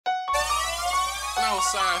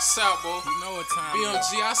outside Sabbo. You know what time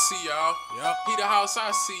BMG, I see y'all. Yep. He the house,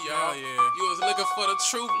 I see y'all. Yeah. You was looking for the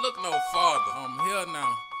truth, look no farther. I'm here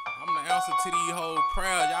now. I'm the answer to these whole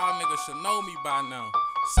prayers. Y'all niggas should know me by now.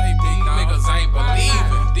 Say These niggas ain't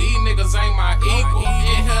believing. These niggas ain't my equal.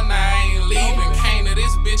 In here now, I ain't leaving. Came to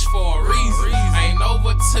this bitch for a reason. Ain't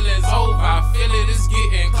over till it's over. I feel it is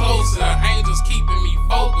getting closer. Angels keeping me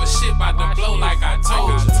focused. Shit about to blow like I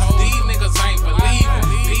told you. These niggas ain't believing.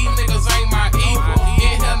 These niggas ain't my equal.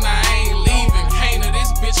 In here now, I ain't leaving. Came to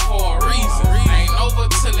this bitch for a reason. Ain't over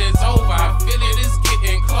till it's over. I feel it is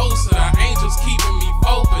getting closer. Angels keeping me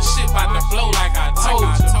focused. Shit about to blow like I told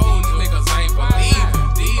you. These niggas ain't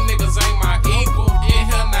believing. These niggas ain't my equal. In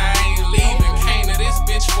here now, I ain't leaving. Came to this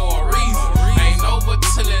bitch for a reason. Ain't over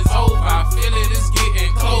till it's over. I feel it is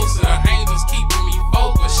getting closer. Angels keeping me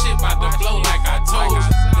focused. Shit about to blow like I told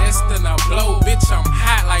you. Destined to blow, bitch. I'm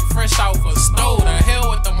hot like fresh off a stove. The hell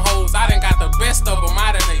with them hoes. I done got the best of them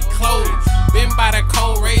out of they clothes. Been by the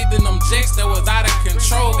cold raid in them jacks that was out of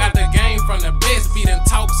control. Got the game from the best. Beat and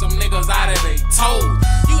talk some niggas out of they toes.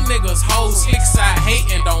 You niggas hoes, slick side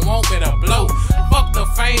hating, don't want me to blow. Fuck the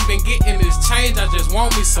fame, been getting this change, I just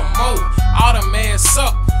want me some more. All the mad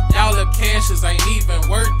suck, y'all the cashes ain't even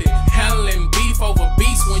worth it. Handling beef over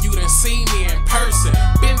beats when you done seen me in person.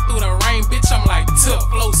 Been through the rain, bitch, I'm like tip,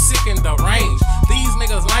 flow sick in the range. These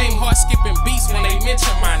niggas lame, heart skipping beats when they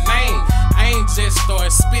mention my name. I ain't just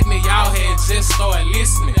started spitting it, y'all had just started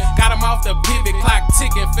listening. Got them off the pivot, clock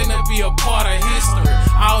ticking, finna be a part of history.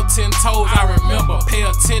 All 10 toes, I remember, pay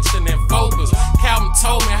attention and focus. Calvin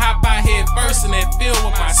told me, hop out head first in that field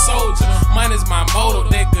with my soldier. Money's my motive,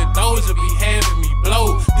 that good doja be having me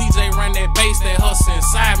blow. DJ run that bass, that hustle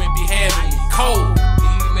inside me be having me cold.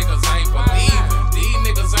 These niggas ain't believing, these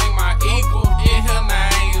niggas ain't my equal. In here now,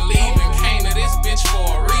 I ain't leaving, came to this bitch for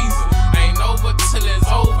a reason. Ain't over till it's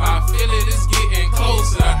over, I feel it is getting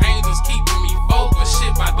closer. Angels keeping me focused,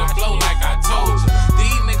 shit about to blow like I told you.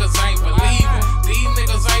 These niggas ain't believing, these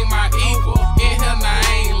niggas ain't my equal. In here now,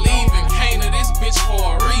 I ain't leaving, came to this bitch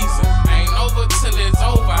for a reason. Ain't over till it's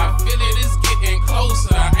over, I feel it is getting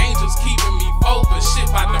closer. Angels keeping me focused, shit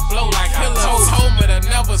about to blow like I told me to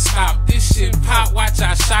never stop. This shit pop, watch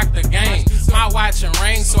I shock the game. My watch and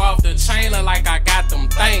ring so off the chain look like I got them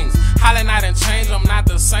things. Hollin' out and change, I'm not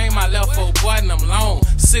the same. I left for button them long.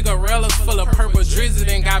 Cigarillas full of purple drizzy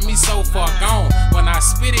and got me so far gone. When I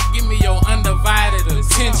spit it, give me your undivided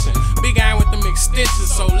attention. Big iron with them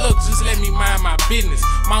extensions, so look, just let me mind my business.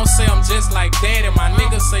 Mom say I'm just like daddy, my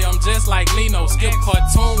niggas say I'm just like Nino. Skip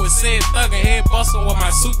cartoon with said thug and head bustin' with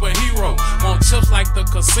my superhero. Want chips like the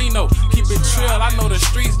casino, keep it trill, I know the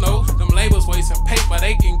streets know. Them labels wasting paper,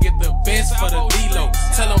 they can get the best for the D-Lo.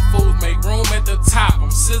 Tell them fools make room at the top, I'm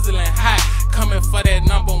sizzling hot. Coming for that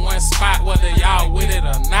 #1 spot, whether y'all with it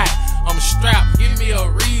or not. I'm strapped, give me a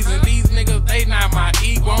reason. These niggas, they not my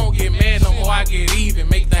ego. I don't get mad no more, I get even.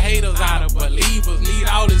 Make the haters out of believers. Need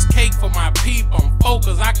all this cake for my peep. I'm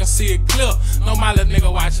focused, I can see it clear. No my little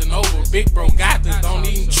nigga watching over. Big bro got this, don't